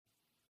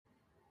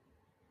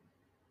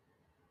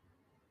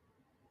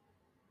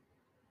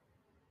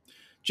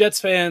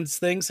Jets fans,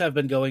 things have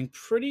been going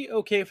pretty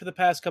okay for the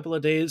past couple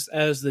of days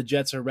as the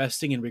Jets are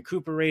resting and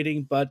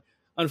recuperating, but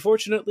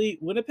unfortunately,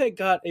 Winnipeg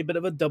got a bit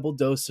of a double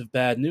dose of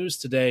bad news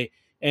today,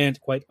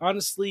 and quite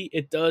honestly,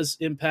 it does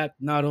impact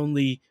not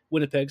only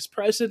Winnipeg's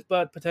present,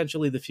 but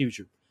potentially the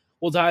future.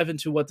 We'll dive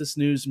into what this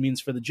news means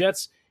for the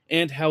Jets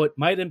and how it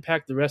might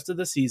impact the rest of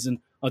the season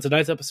on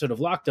tonight's episode of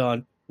Locked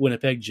On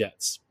Winnipeg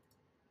Jets.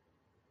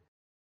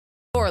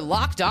 You're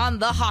Locked On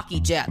the Hockey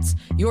Jets,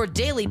 your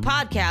daily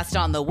podcast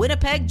on the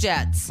Winnipeg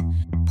Jets.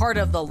 Part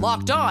of the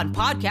Locked On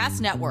Podcast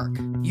Network,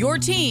 your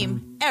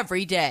team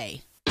every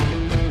day.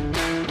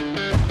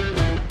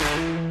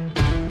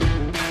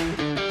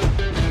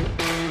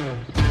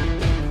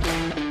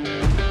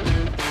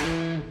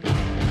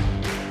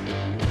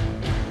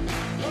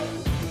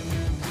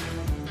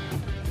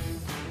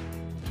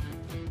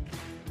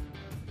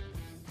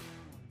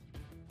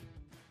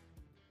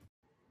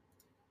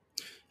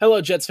 Hello,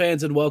 Jets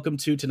fans, and welcome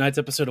to tonight's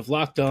episode of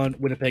Locked On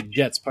Winnipeg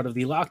Jets, part of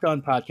the Locked On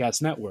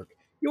Podcast Network,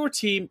 your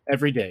team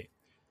every day.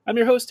 I'm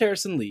your host,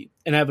 Harrison Lee,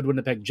 an avid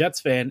Winnipeg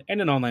Jets fan and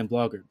an online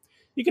blogger.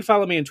 You can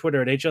follow me on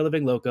Twitter at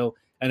HLivingLoco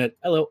and at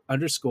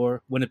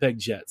LO_Winnipeg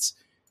Jets.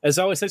 As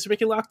always, thanks for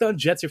making Locked On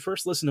Jets your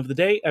first listen of the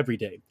day every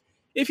day.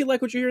 If you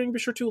like what you're hearing, be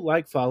sure to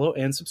like, follow,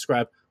 and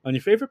subscribe on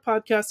your favorite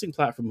podcasting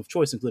platform of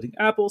choice, including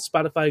Apple,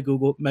 Spotify,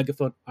 Google,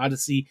 Megaphone,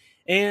 Odyssey,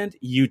 and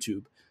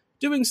YouTube.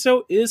 Doing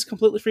so is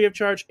completely free of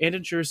charge and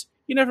ensures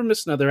you never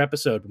miss another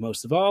episode. But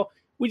most of all,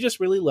 we just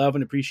really love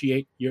and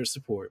appreciate your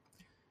support.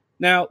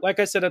 Now, like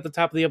I said at the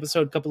top of the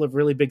episode, a couple of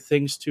really big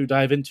things to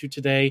dive into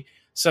today.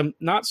 Some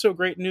not so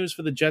great news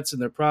for the Jets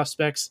and their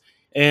prospects.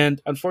 And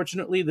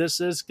unfortunately,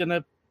 this is going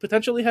to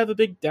potentially have a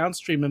big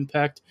downstream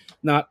impact,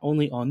 not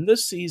only on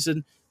this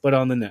season, but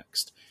on the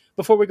next.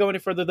 Before we go any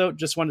further, though,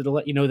 just wanted to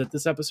let you know that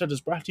this episode is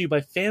brought to you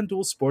by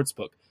FanDuel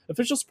Sportsbook,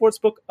 official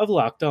sportsbook of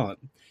Locked On.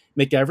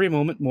 Make every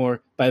moment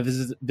more by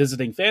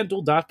visiting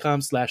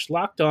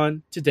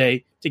FanDuel.com/LockedOn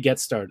today to get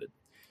started.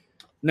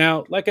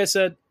 Now, like I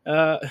said,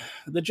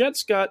 the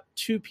Jets got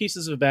two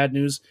pieces of bad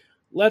news.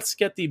 Let's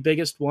get the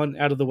biggest one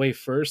out of the way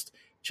first.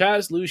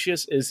 Chaz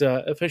Lucius is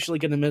officially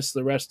going to miss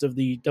the rest of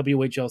the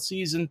WHL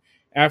season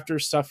after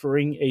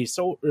suffering a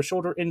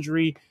shoulder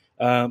injury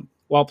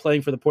while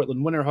playing for the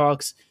Portland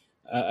Winterhawks.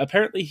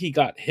 Apparently, he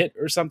got hit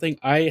or something.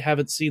 I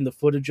haven't seen the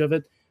footage of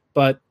it,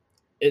 but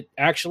it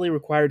actually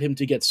required him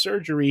to get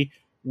surgery,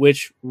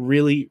 which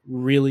really,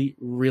 really,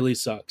 really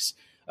sucks.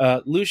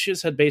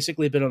 Lucius had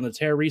basically been on a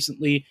tear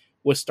recently,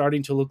 was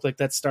starting to look like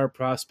that star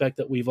prospect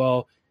that we've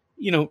all,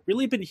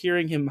 really been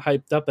hearing him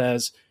hyped up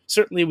as.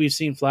 Certainly we've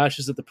seen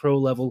flashes at the pro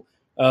level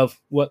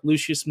of what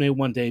Lucius may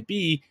one day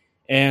be.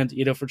 And,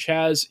 for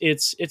Chaz,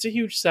 it's a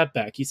huge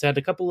setback. He's had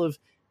a couple of,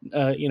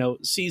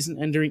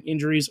 season-ending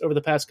injuries over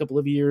the past couple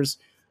of years.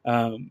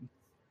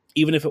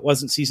 Even if it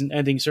wasn't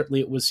season-ending,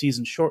 certainly it was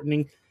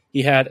season-shortening.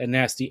 He had a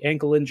nasty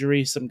ankle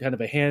injury, some kind of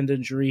a hand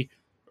injury.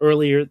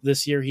 Earlier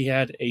this year, he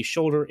had a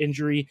shoulder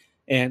injury,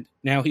 and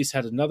now he's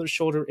had another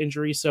shoulder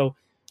injury. So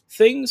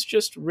things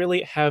just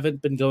really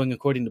haven't been going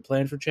according to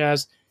plan for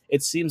Chaz.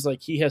 It seems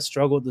like he has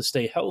struggled to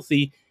stay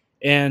healthy.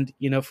 And,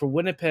 for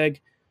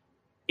Winnipeg,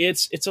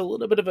 it's a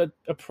little bit of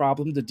a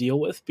problem to deal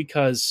with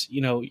because,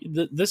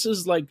 this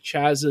is like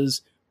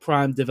Chaz's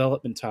prime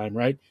development time,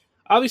 right?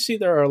 Obviously,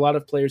 there are a lot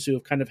of players who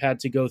have kind of had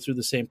to go through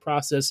the same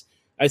process.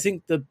 I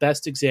think the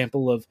best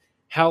example of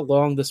how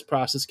long this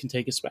process can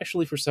take,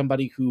 especially for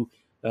somebody who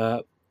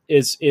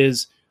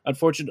is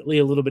unfortunately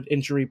a little bit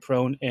injury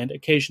prone and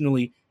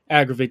occasionally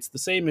aggravates the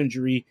same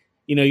injury.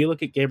 You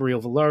look at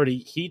Gabriel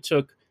Vilardi, he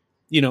took,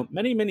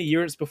 many, many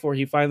years before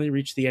he finally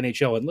reached the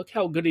NHL, and look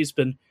how good he's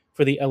been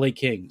for the LA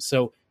Kings.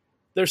 So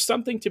there's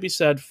something to be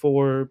said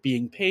for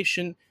being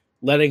patient,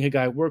 letting a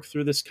guy work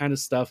through this kind of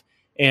stuff,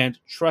 and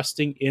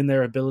trusting in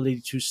their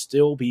ability to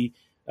still be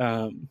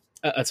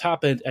a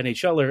top-end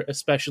NHLer,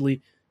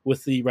 especially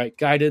with the right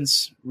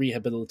guidance,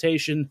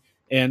 rehabilitation,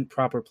 and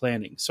proper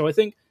planning. So I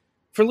think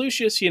for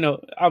Lucius,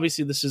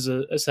 obviously this is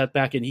a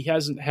setback, and he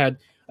hasn't had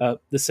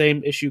the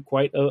same issue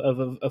quite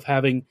of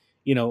having,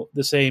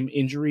 the same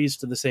injuries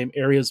to the same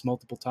areas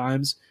multiple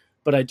times.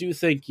 But I do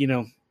think,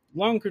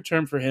 longer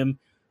term for him,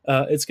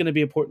 it's going to be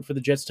important for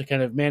the Jets to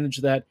kind of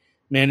manage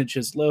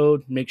his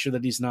load, make sure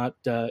that he's not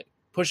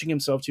pushing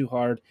himself too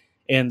hard,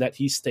 and that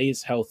he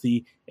stays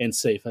healthy and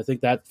safe. I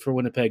think that for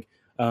Winnipeg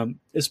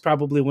is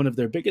probably one of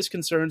their biggest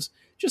concerns,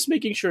 just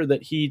making sure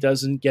that he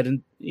doesn't get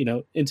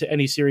into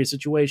any serious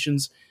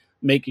situations,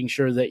 making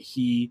sure that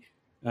he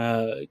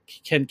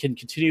can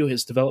continue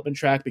his development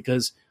track,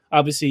 because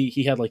obviously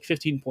he had like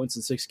 15 points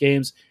in 6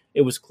 games.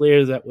 It was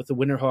clear that with the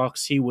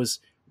Winterhawks, he was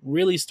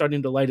really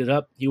starting to light it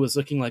up. He was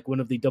looking like one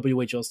of the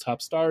WHL's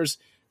top stars.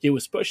 He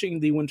was pushing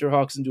the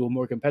Winterhawks into a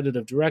more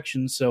competitive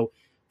direction. So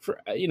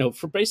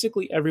for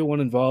basically everyone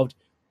involved,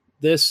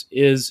 this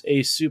is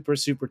a super,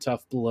 super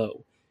tough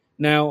blow.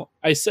 Now,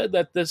 I said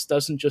that this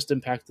doesn't just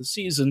impact the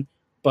season,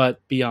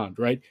 but beyond,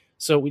 right?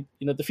 So,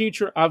 the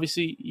future,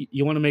 obviously,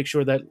 you want to make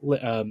sure that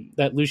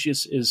that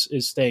Lucius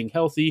is staying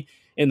healthy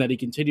and that he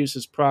continues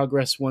his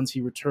progress once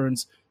he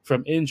returns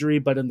from injury.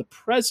 But in the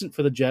present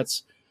for the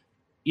Jets,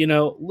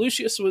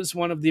 Lucius was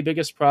one of the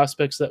biggest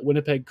prospects that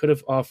Winnipeg could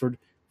have offered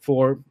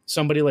for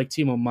somebody like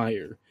Timo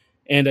Meier.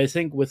 And I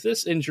think with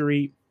this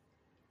injury,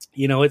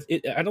 I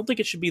don't think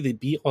it should be the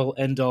be all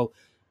end all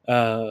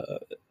uh,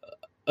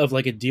 of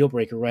like a deal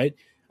breaker, right?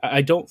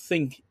 I don't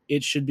think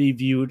it should be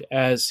viewed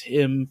as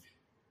him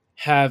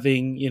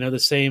having, the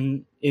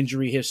same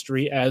injury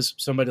history as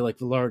somebody like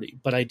Velarde.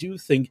 But I do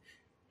think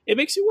it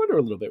makes you wonder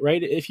a little bit,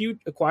 right? If you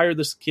acquire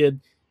this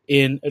kid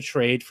in a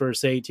trade for,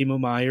 say, Timo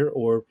Meier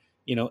or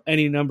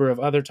any number of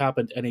other top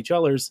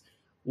NHLers,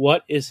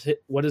 what is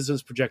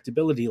his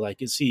projectability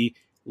like? Is he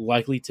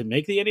likely to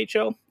make the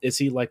NHL? Is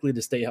he likely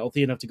to stay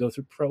healthy enough to go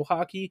through pro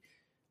hockey?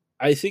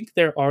 I think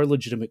there are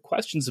legitimate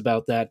questions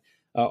about that.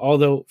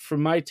 Although, for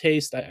my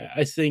taste,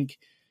 I think,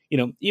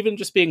 even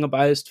just being a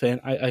biased fan,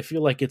 I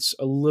feel like it's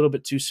a little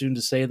bit too soon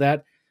to say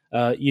that.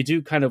 You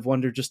do kind of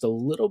wonder just a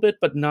little bit,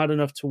 but not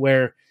enough to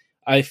where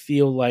I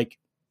feel like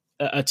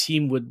a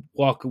team would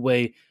walk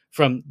away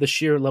from the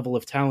sheer level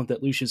of talent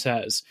that Lucius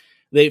has.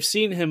 They've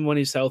seen him when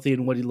he's healthy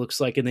and what he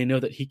looks like, and they know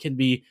that he can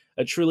be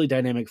a truly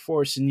dynamic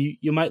force. And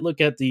you might look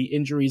at the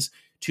injuries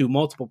to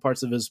multiple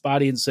parts of his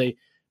body and say,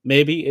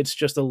 maybe it's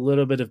just a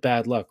little bit of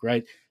bad luck,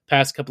 right?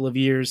 Past couple of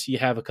years, you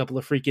have a couple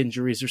of freak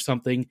injuries or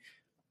something.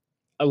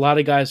 A lot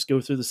of guys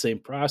go through the same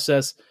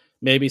process.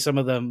 Maybe some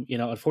of them,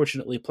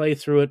 unfortunately play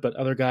through it, but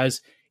other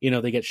guys,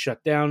 they get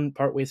shut down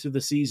partway through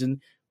the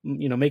season,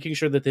 making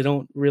sure that they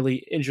don't really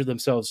injure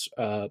themselves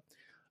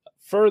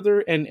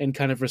further and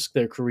kind of risk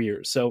their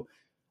careers. So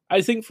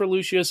I think for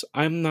Lucius,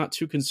 I'm not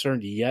too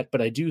concerned yet, but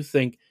I do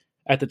think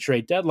at the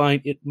trade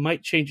deadline, it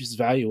might change his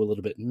value a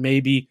little bit.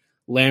 Maybe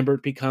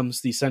Lambert becomes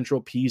the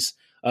central piece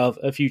of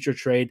a future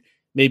trade.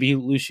 Maybe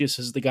Lucius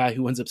is the guy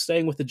who ends up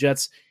staying with the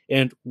Jets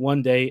and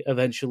one day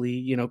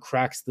eventually,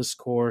 cracks the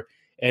score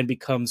and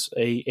becomes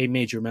a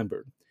major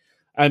member.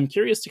 I'm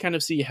curious to kind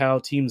of see how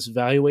teams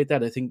evaluate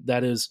that. I think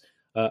that is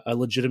a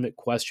legitimate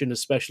question,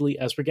 especially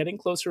as we're getting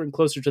closer and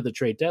closer to the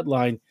trade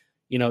deadline.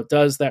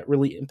 Does that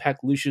really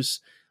impact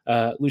Lucius's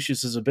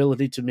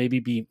ability to maybe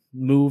be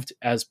moved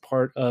as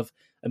part of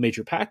a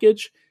major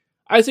package?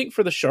 I think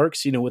for the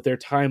Sharks, with their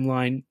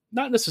timeline,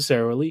 not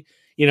necessarily.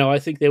 I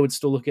think they would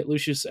still look at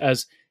Lucius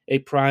as a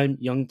prime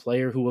young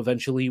player who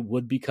eventually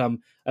would become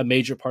a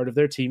major part of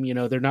their team.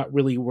 They're not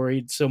really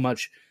worried so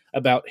much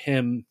about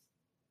him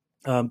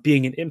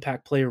being an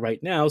impact player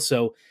right now.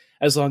 So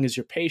as long as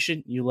you're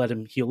patient, you let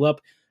him heal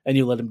up and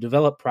you let him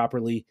develop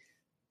properly,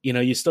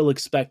 you still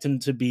expect him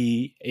to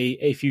be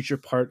a future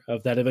part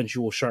of that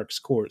eventual Sharks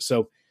core.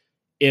 So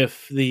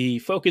if the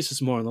focus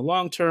is more on the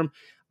long term,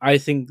 I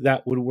think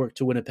that would work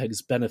to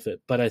Winnipeg's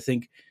benefit. But I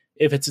think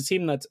if it's a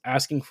team that's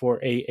asking for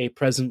a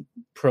present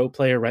pro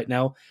player right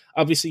now,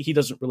 obviously he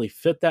doesn't really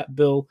fit that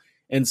bill.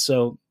 And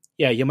so,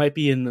 yeah, you might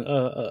be in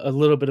a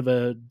little bit of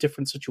a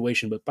different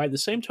situation. But by the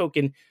same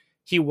token,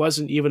 he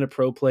wasn't even a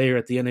pro player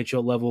at the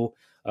NHL level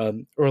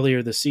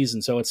earlier this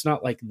season. So it's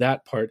not like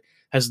that part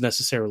has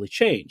necessarily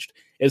changed.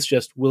 It's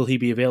just, will he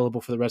be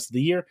available for the rest of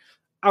the year?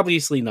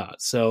 Obviously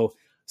not. So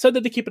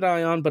something to keep an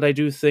eye on, but I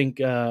do think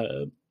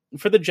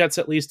for the Jets,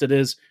 at least, it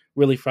is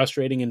really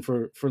frustrating. And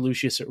for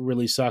Lucius, it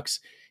really sucks.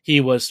 He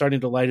was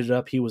starting to light it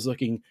up. He was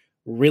looking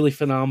really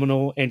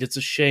phenomenal. And it's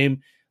a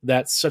shame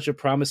that such a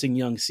promising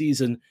young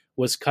season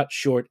was cut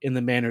short in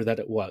the manner that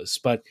it was.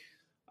 But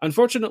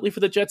unfortunately for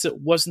the Jets,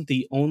 it wasn't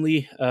the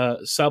only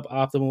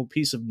suboptimal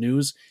piece of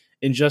news.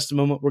 In just a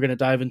moment, we're going to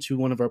dive into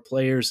one of our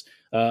players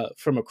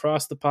from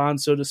across the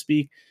pond, so to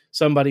speak,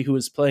 somebody who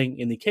is playing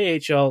in the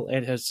KHL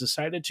and has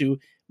decided to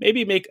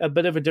maybe make a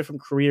bit of a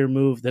different career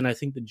move than I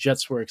think the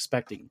Jets were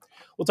expecting.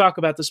 We'll talk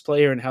about this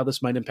player and how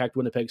this might impact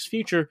Winnipeg's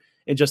future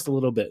in just a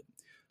little bit.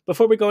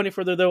 Before we go any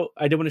further, though,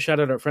 I do want to shout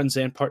out our friends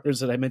and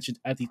partners that I mentioned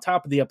at the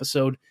top of the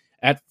episode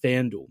at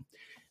FanDuel.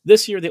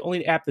 This year, the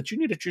only app that you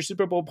need at your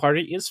Super Bowl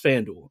party is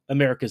FanDuel,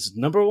 America's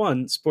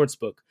 #1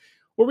 sportsbook.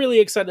 We're really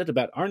excited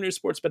about our new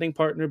sports betting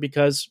partner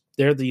because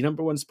they're the #1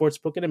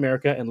 sportsbook in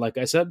America, and like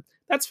I said,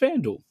 that's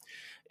FanDuel.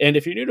 And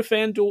if you're new to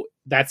FanDuel,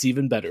 that's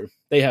even better.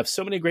 They have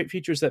so many great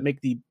features that make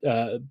the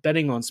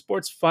betting on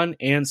sports fun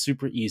and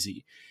super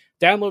easy.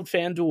 Download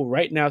FanDuel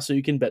right now so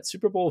you can bet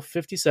Super Bowl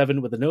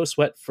 57 with a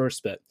no-sweat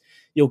first bet.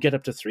 You'll get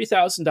up to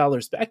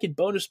 $3,000 back in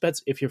bonus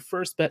bets if your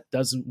first bet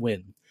doesn't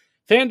win.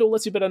 FanDuel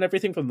lets you bet on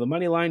everything from the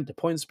money line to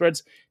point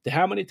spreads to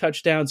how many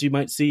touchdowns you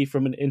might see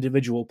from an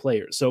individual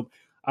player. So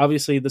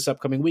obviously this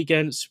upcoming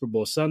weekend, Super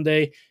Bowl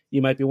Sunday,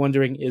 you might be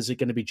wondering, is it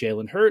going to be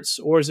Jalen Hurts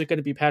or is it going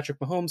to be Patrick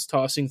Mahomes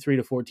tossing 3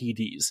 to 4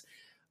 TDs?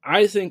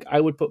 I think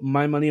I would put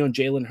my money on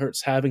Jalen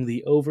Hurts having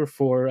the over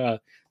for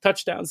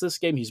touchdowns this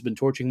game. He's been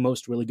torching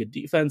most really good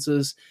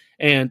defenses.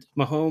 And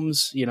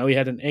Mahomes, he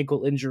had an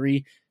ankle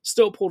injury,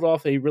 still pulled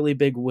off a really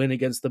big win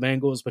against the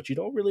Bengals, but you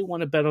don't really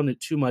want to bet on it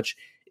too much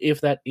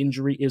if that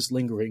injury is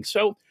lingering.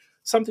 So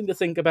something to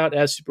think about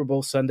as Super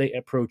Bowl Sunday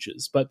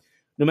approaches. But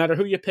no matter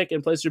who you pick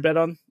and place your bet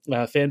on,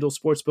 FanDuel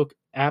Sportsbook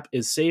app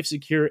is safe,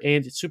 secure,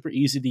 and it's super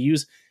easy to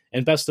use.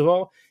 And best of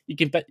all, you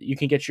can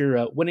get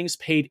your winnings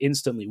paid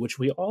instantly, which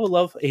we all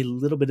love a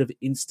little bit of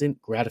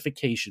instant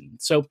gratification.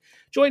 So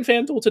join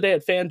FanDuel today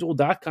at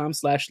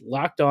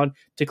FanDuel.com/LockedOn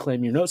to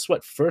claim your no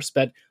sweat first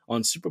bet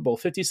on Super Bowl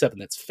 57.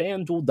 That's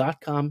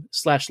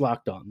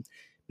FanDuel.com/LockedOn.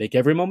 Make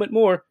every moment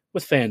more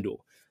with FanDuel,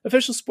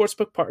 official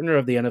sportsbook partner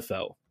of the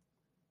NFL.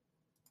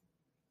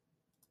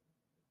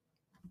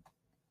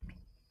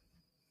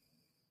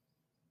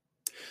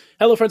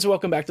 Hello, friends, and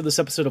welcome back to this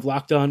episode of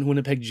Locked On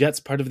Winnipeg Jets,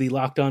 part of the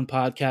Locked On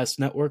Podcast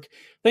Network.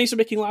 Thanks for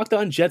making Locked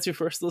On Jets your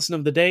first listen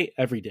of the day,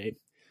 every day.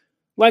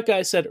 Like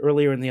I said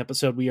earlier in the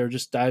episode, we are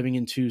just diving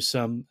into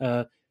some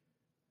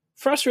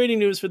frustrating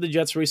news for the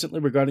Jets recently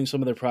regarding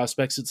some of their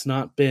prospects. It's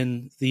not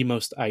been the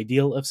most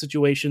ideal of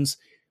situations.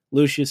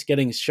 Lucius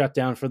getting shut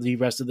down for the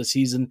rest of the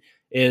season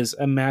is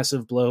a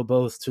massive blow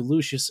both to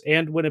Lucius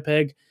and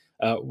Winnipeg.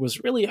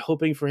 Was really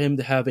hoping for him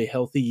to have a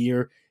healthy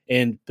year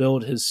and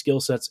build his skill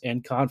sets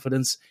and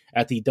confidence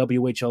at the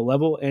WHL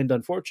level. And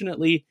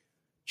unfortunately,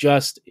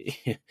 just,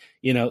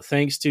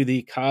 thanks to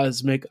the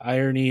cosmic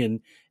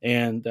irony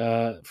and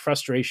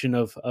frustration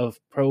of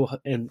pro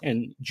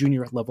and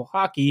junior level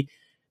hockey,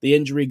 the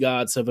injury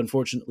gods have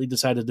unfortunately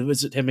decided to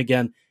visit him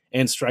again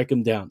and strike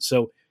him down.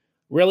 So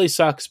really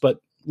sucks, but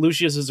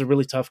Lucius is a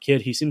really tough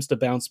kid. He seems to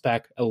bounce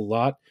back a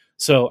lot.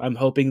 So I'm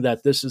hoping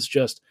that this is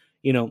just,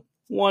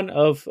 one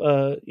of,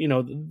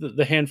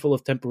 the handful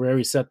of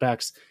temporary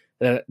setbacks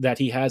that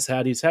he has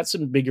had. He's had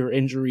some bigger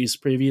injuries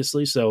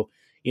previously. So,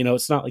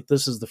 it's not like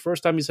this is the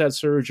first time he's had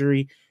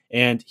surgery,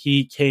 and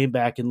he came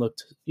back and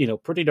looked,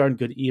 pretty darn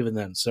good even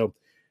then. So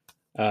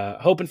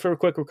hoping for a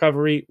quick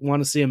recovery,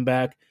 want to see him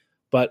back.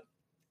 But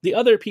the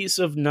other piece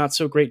of not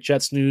so great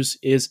Jets news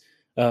is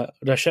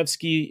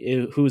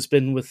Rashevsky, who's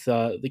been with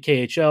the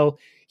KHL.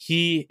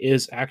 He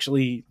is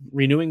actually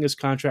renewing his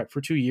contract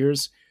for 2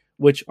 years,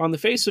 which on the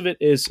face of it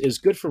is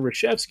good for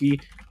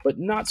Rashevsky, but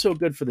not so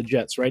good for the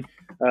Jets, right?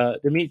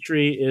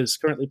 Dimitri is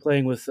currently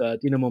playing with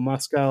Dynamo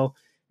Moscow,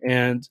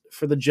 and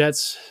for the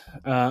Jets,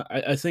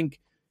 I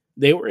think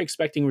they were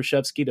expecting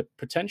Rashevsky to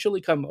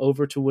potentially come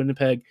over to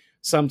Winnipeg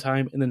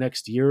sometime in the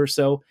next year or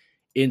so.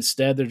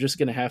 Instead, they're just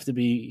going to have to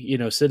be,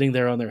 sitting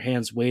there on their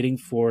hands waiting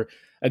for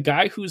a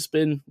guy who's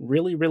been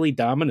really, really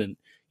dominant.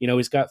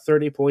 He's got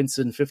 30 points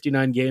in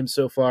 59 games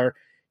so far.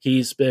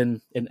 He's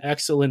been an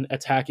excellent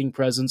attacking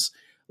presence.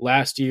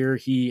 Last year,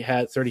 he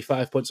had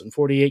 35 points in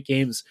 48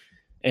 games.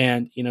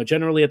 And,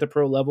 generally at the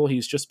pro level,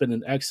 he's just been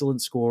an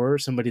excellent scorer,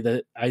 somebody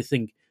that I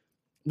think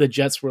the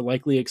Jets were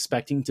likely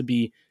expecting to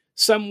be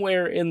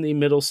somewhere in the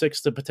middle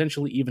six to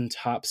potentially even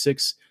top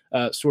six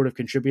sort of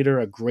contributor,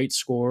 a great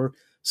scorer,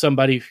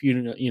 somebody,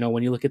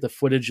 when you look at the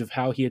footage of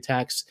how he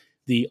attacks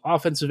the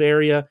offensive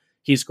area,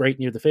 he's great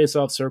near the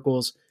faceoff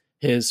circles.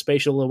 His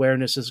spatial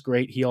awareness is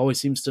great. He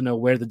always seems to know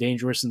where the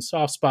dangerous and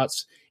soft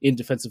spots in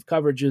defensive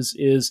coverages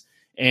is,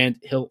 and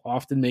he'll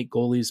often make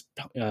goalies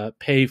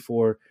pay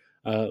for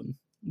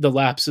the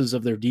lapses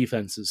of their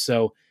defenses.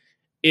 So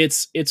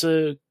it's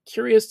a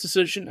curious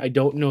decision. I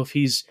don't know if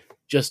he's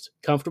just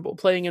comfortable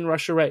playing in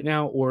Russia right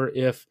now, or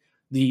if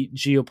the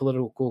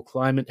geopolitical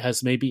climate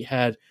has maybe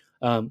had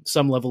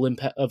some level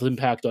of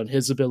impact on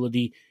his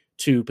ability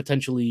to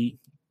potentially,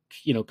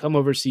 come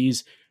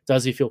overseas.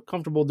 Does he feel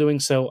comfortable doing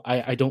so?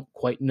 I don't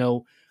quite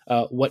know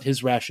what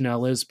his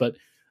rationale is, but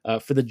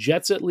for the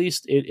Jets, at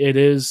least, it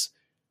is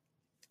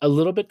a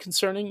little bit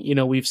concerning.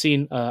 We've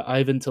seen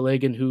Ivan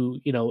Telegin,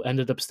 who,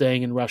 ended up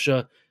staying in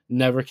Russia,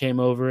 never came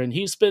over, and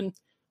he's been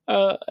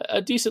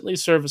a decently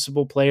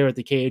serviceable player at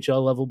the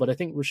KHL level, but I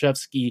think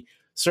Rashevsky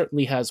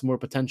certainly has more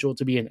potential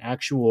to be an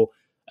actual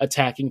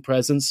attacking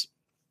presence.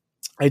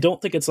 I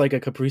don't think it's like a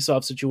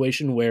Kaprizov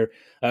situation where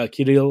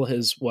Kirill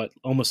has,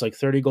 almost like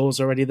 30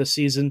 goals already this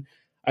season.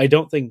 I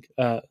don't think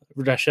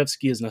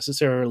Rashevsky is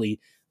necessarily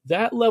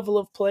that level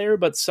of player,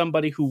 but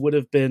somebody who would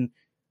have been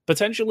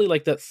potentially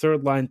like that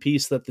third line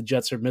piece that the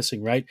Jets are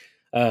missing, right?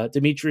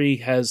 Dimitri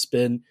has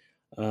been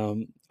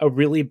a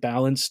really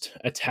balanced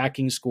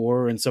attacking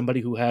scorer and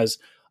somebody who has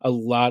a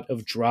lot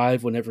of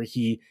drive whenever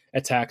he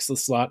attacks the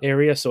slot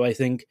area. So I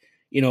think,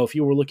 if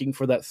you were looking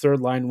for that third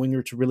line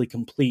winger to really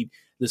complete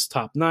this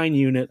top 9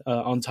 unit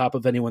on top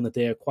of anyone that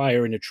they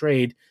acquire in a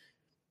trade,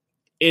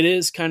 it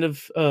is kind of,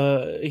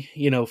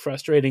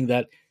 frustrating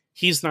that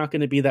he's not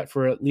going to be that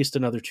for at least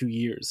another 2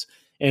 years.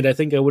 And I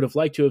think I would have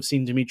liked to have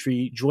seen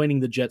Dimitri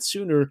joining the Jets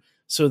sooner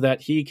so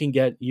that he can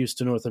get used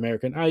to North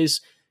American ice,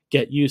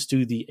 get used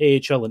to the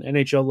AHL and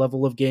NHL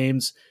level of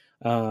games,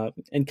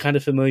 and kind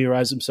of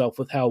familiarize himself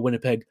with how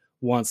Winnipeg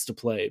wants to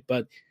play.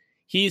 But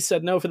he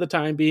said no for the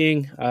time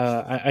being.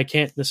 I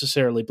can't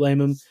necessarily blame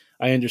him.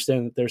 I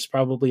understand that there's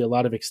probably a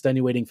lot of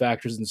extenuating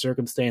factors and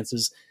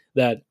circumstances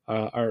that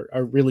are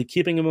really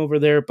keeping him over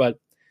there. But,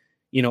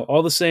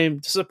 all the same,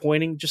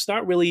 disappointing, just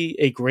not really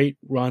a great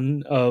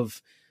run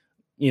of,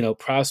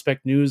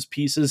 prospect news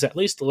pieces. At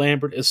least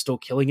Lambert is still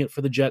killing it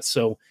for the Jets.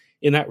 So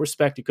in that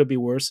respect, it could be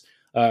worse.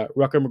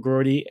 Rucker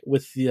McGroarty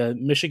with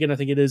Michigan, I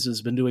think it is,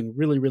 has been doing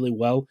really, really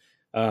well,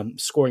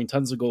 scoring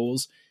tons of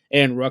goals.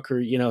 And Rucker,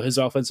 his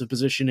offensive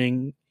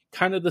positioning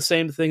kind of the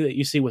same thing that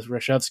you see with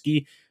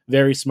Reshevsky,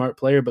 very smart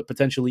player, but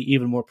potentially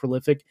even more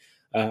prolific.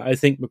 I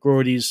think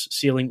McGroarty's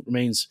ceiling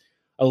remains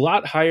a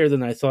lot higher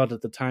than I thought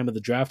at the time of the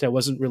draft. I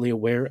wasn't really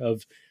aware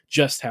of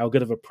just how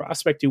good of a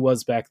prospect he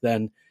was back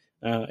then.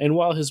 And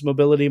while his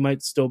mobility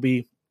might still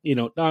be,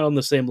 not on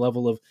the same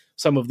level of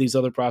some of these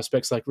other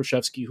prospects like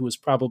Reshevsky, who is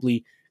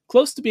probably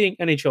close to being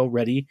NHL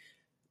ready,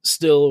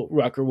 still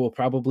Rucker will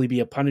probably be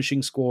a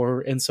punishing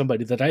scorer and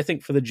somebody that I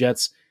think for the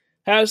Jets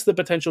has the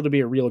potential to be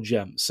a real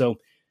gem. So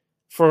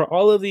for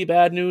all of the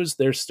bad news,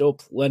 there's still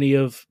plenty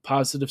of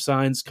positive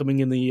signs coming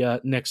in the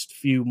next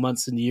few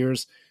months and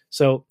years.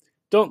 So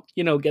don't,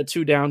 get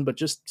too down, but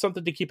just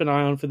something to keep an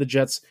eye on for the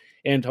Jets.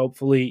 And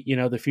hopefully,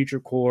 the future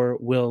core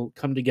will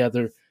come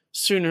together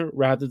sooner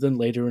rather than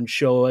later and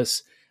show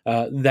us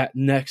that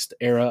next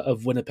era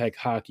of Winnipeg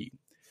hockey.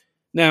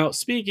 Now,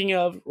 speaking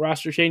of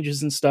roster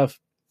changes and stuff,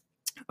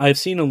 I've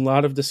seen a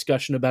lot of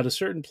discussion about a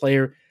certain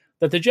player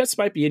that the Jets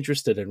might be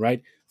interested in,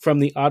 right? From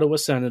the Ottawa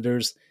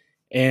Senators.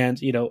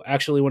 And,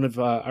 actually one of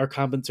our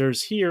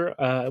commenters here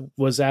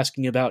was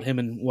asking about him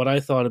and what I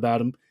thought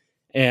about him.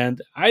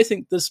 And I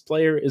think this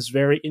player is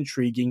very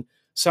intriguing,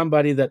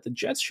 somebody that the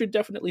Jets should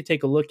definitely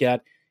take a look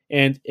at.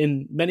 And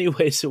in many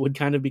ways, it would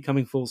kind of be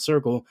coming full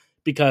circle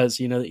because,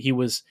 he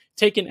was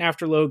taken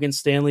after Logan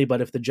Stanley,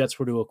 but if the Jets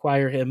were to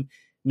acquire him,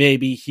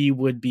 maybe he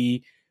would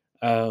be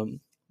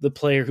the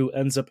player who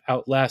ends up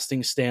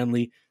outlasting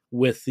Stanley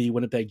with the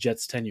Winnipeg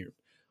Jets tenure.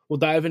 We'll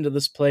dive into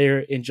this player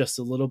in just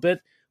a little bit,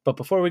 but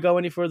before we go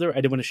any further,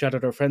 I did want to shout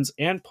out our friends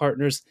and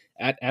partners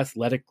at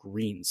Athletic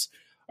Greens.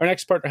 Our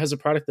next partner has a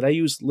product that I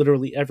use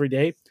literally every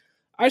day.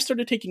 I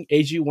started taking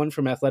AG1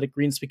 from Athletic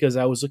Greens because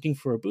I was looking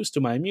for a boost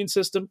to my immune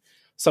system,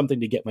 something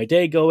to get my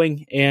day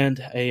going, and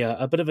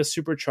a bit of a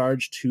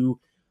supercharge to,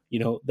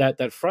 that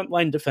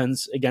frontline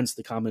defense against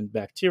the common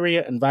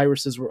bacteria and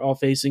viruses we're all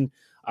facing.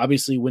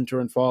 Obviously, winter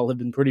and fall have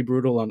been pretty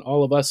brutal on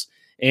all of us,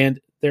 and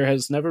there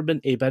has never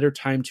been a better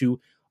time to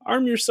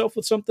arm yourself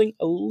with something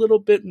a little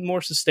bit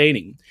more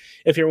sustaining.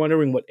 If you're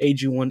wondering what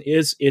AG1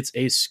 is, it's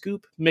a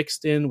scoop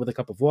mixed in with a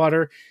cup of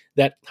water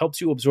that helps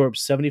you absorb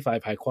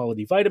 75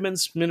 high-quality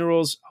vitamins,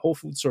 minerals, whole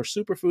food source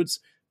superfoods,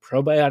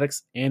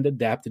 probiotics, and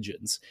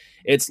adaptogens.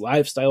 It's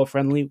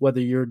lifestyle-friendly, whether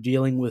you're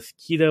dealing with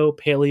keto,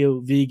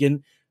 paleo,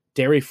 vegan,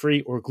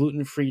 dairy-free, or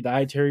gluten-free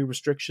dietary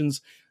restrictions.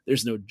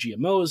 There's no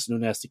GMOs, no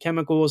nasty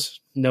chemicals,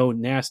 no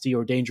nasty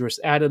or dangerous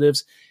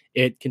additives.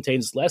 It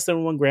contains less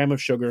than 1 gram of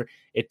sugar.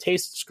 It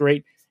tastes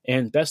great.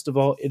 And best of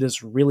all, it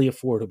is really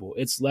affordable.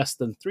 It's less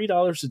than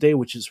 $3 a day,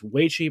 which is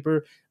way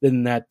cheaper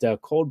than that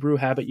cold brew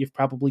habit you've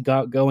probably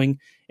got going.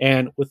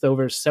 And with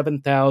over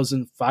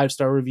 7,000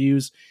 5-star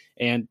reviews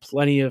and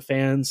plenty of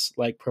fans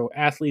like pro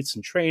athletes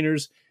and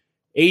trainers,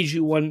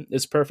 AG1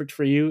 is perfect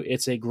for you.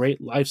 It's a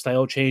great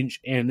lifestyle change,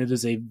 and it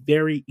is a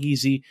very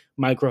easy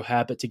micro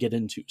habit to get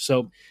into.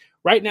 So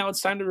right now,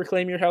 it's time to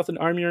reclaim your health and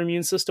arm your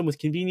immune system with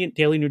convenient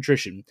daily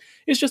nutrition.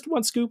 It's just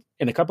 1 scoop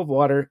and a cup of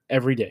water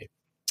every day.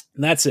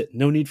 And that's it.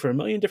 No need for a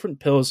million different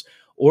pills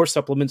or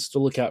supplements to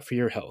look out for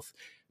your health.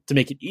 To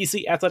make it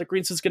easy, Athletic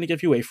Greens is going to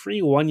give you a free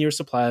 1-year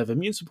supply of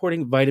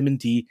immune-supporting vitamin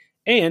D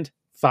and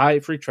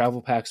 5 free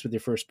travel packs with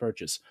your first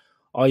purchase.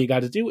 All you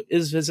got to do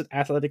is visit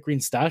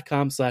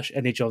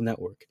athleticgreens.com/NHL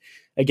Network.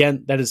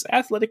 Again, that is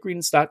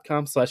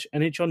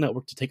athleticgreens.com/NHL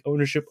Network to take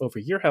ownership over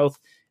your health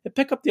and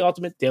pick up the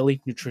ultimate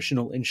daily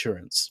nutritional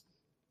insurance.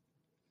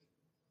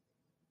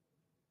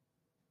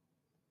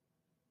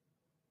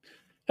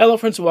 Hello,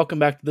 friends, and welcome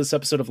back to this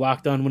episode of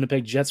Locked On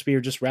Winnipeg Jets. We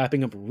are just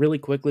wrapping up really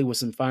quickly with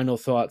some final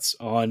thoughts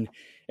on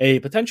a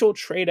potential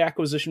trade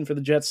acquisition for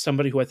the Jets,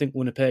 somebody who I think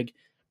Winnipeg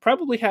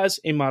probably has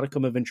a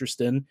modicum of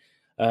interest in.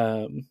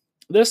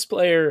 This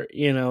player,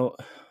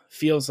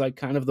 feels like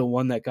kind of the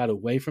one that got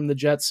away from the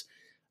Jets.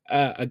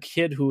 A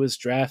kid who was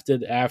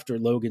drafted after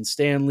Logan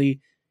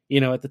Stanley.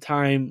 At the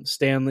time,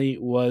 Stanley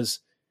was,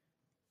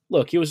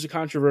 he was a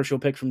controversial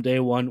pick from day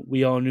one.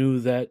 We all knew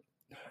that,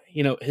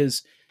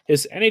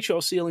 his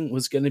NHL ceiling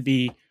was going to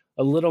be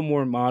a little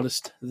more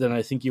modest than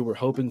I think you were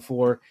hoping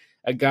for.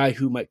 A guy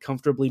who might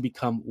comfortably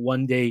become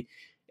one day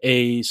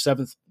a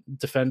 7th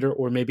defender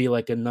or maybe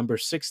like a number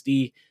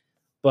 60,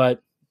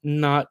 but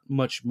not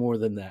much more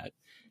than that.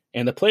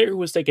 And the player who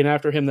was taken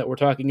after him that we're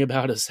talking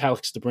about is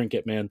Alex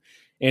DeBrincat, man.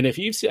 And if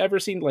you've ever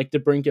seen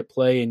DeBrincat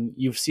play and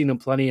you've seen him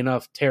plenty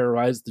enough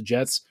terrorize the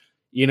Jets,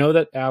 you know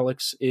that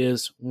Alex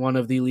is one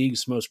of the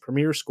league's most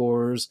premier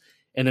scorers,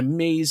 an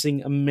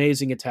amazing,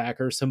 amazing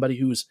attacker, somebody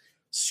who's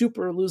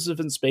super elusive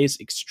in space,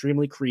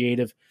 extremely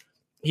creative.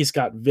 He's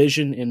got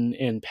vision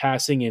in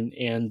passing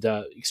and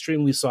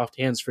extremely soft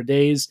hands for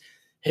days.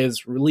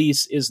 His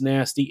release is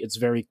nasty. It's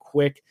very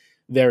quick,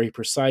 very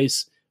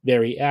precise,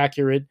 very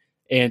accurate,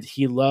 and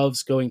he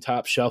loves going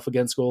top shelf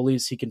against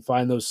goalies. He can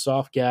find those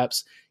soft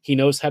gaps. He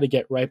knows how to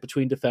get right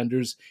between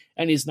defenders,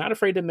 and he's not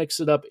afraid to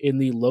mix it up in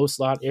the low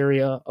slot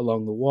area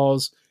along the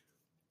walls.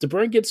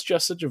 DeBrincat's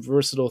just such a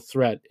versatile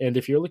threat, and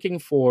if you're looking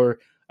for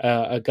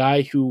a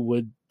guy who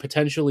would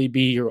potentially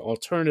be your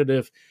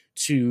alternative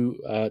to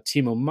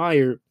Timo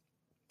Meier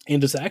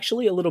and is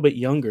actually a little bit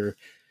younger,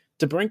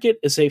 DeBrincat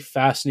is a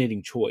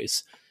fascinating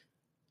choice.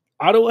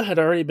 Ottawa had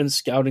already been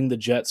scouting the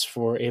Jets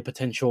for a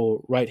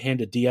potential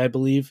right-handed D, I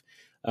believe.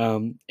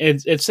 And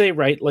say,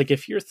 right, like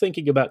if you're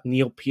thinking about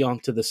Neil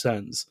Pionk to the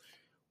Sens,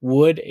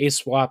 would a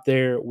swap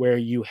there where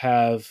you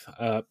have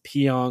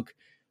Pionk,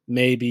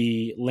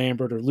 maybe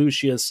Lambert or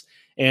Lucius,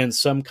 and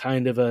some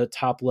kind of a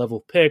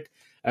top-level pick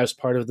as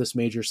part of this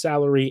major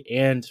salary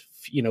and,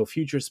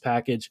 futures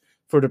package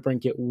for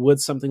DeBrincat, would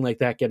something like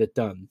that get it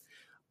done?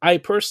 I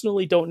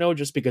personally don't know,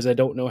 just because I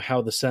don't know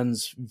how the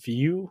Sens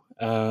view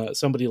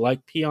somebody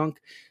like Pionk.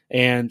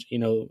 And,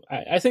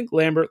 I think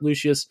Lambert,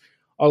 Lucius,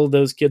 all of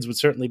those kids would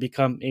certainly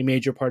become a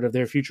major part of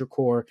their future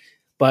core.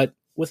 But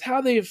with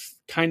how they've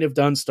kind of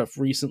done stuff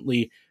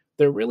recently,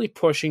 they're really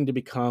pushing to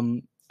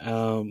become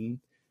a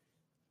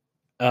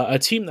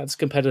team that's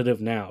competitive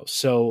now.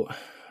 So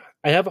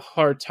I have a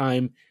hard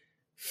time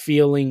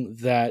feeling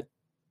that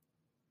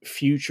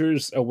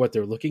futures are what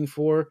they're looking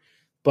for.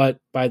 But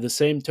by the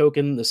same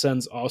token, the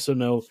Sens also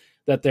know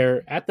that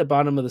they're at the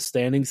bottom of the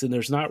standings, and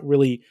there's not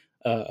really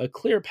a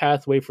clear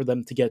pathway for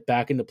them to get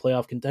back into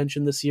playoff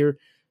contention this year.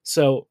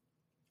 So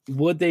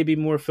would they be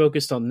more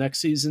focused on next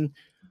season?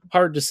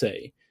 Hard to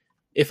say.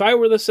 If I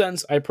were the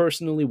Sens, I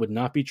personally would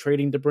not be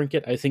trading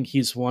DeBrincat. I think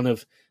he's one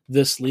of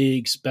this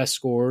league's best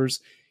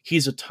scorers.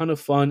 He's a ton of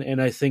fun,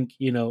 and I think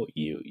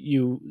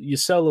you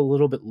sell a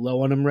little bit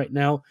low on him right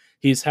now.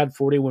 He's had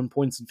 41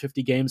 points in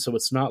 50 games, so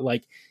it's not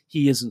like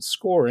he isn't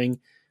scoring.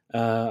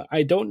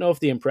 I don't know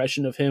if the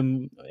impression of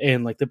him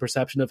and like the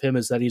perception of him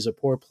is that he's a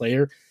poor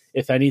player.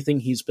 If anything,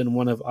 he's been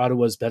one of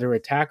Ottawa's better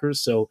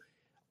attackers. So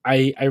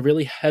I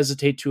really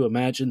hesitate to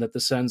imagine that the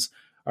Sens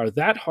are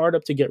that hard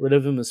up to get rid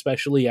of him,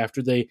 especially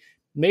after they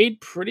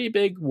made pretty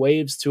big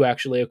waves to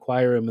actually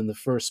acquire him in the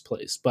first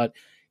place. But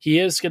he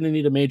is going to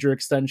need a major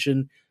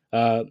extension.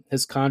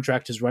 His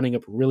contract is running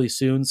up really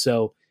soon.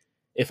 So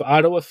if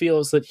Ottawa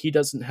feels that he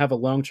doesn't have a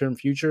long-term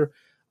future,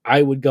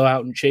 I would go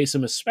out and chase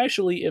him,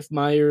 especially if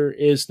Meier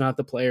is not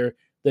the player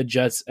the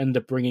Jets end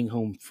up bringing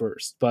home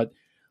first. But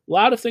a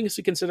lot of things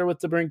to consider with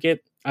DeBrincat.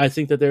 I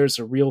think that there's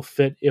a real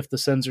fit if the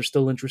Sens are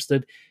still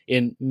interested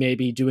in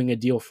maybe doing a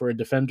deal for a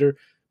defender.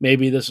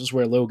 Maybe this is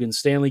where Logan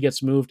Stanley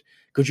gets moved.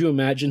 Could you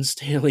imagine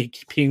Stanley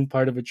being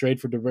part of a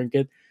trade for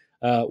DeBrincat?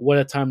 What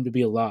a time to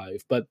be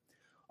alive. But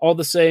all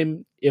the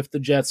same, if the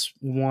Jets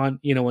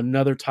want,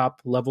 another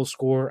top-level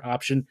scorer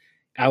option,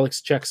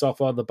 Alex checks off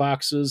all the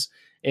boxes.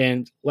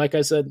 And like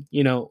I said,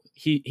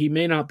 he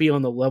may not be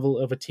on the level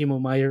of a Timo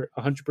Meier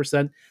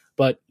 100%,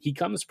 but he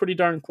comes pretty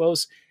darn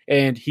close,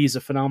 and he's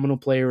a phenomenal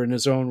player in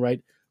his own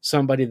right,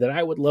 somebody that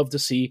I would love to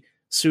see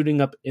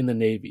suiting up in the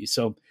Navy.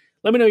 So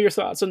let me know your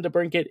thoughts on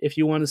DeBrincat. If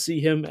you want to see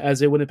him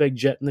as a Winnipeg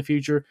Jet in the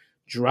future,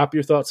 drop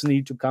your thoughts in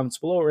the YouTube comments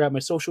below or at my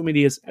social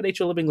medias at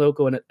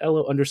HLivingLoco and at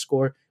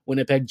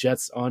LO_Winnipeg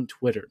Jets on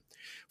Twitter.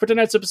 For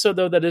tonight's episode,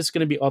 though, that is going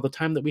to be all the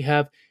time that we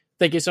have.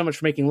 Thank you so much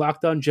for making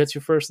Locked On Jets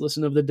your first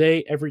listen of the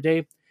day every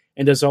day.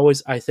 And as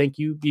always, I thank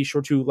you. Be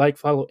sure to like,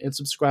 follow, and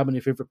subscribe on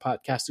your favorite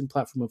podcasting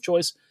platform of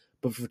choice.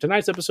 But for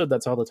tonight's episode,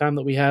 that's all the time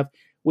that we have.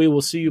 We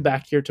will see you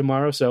back here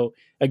tomorrow. So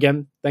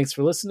again, thanks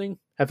for listening.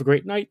 Have a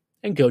great night,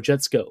 and go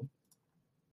Jets go.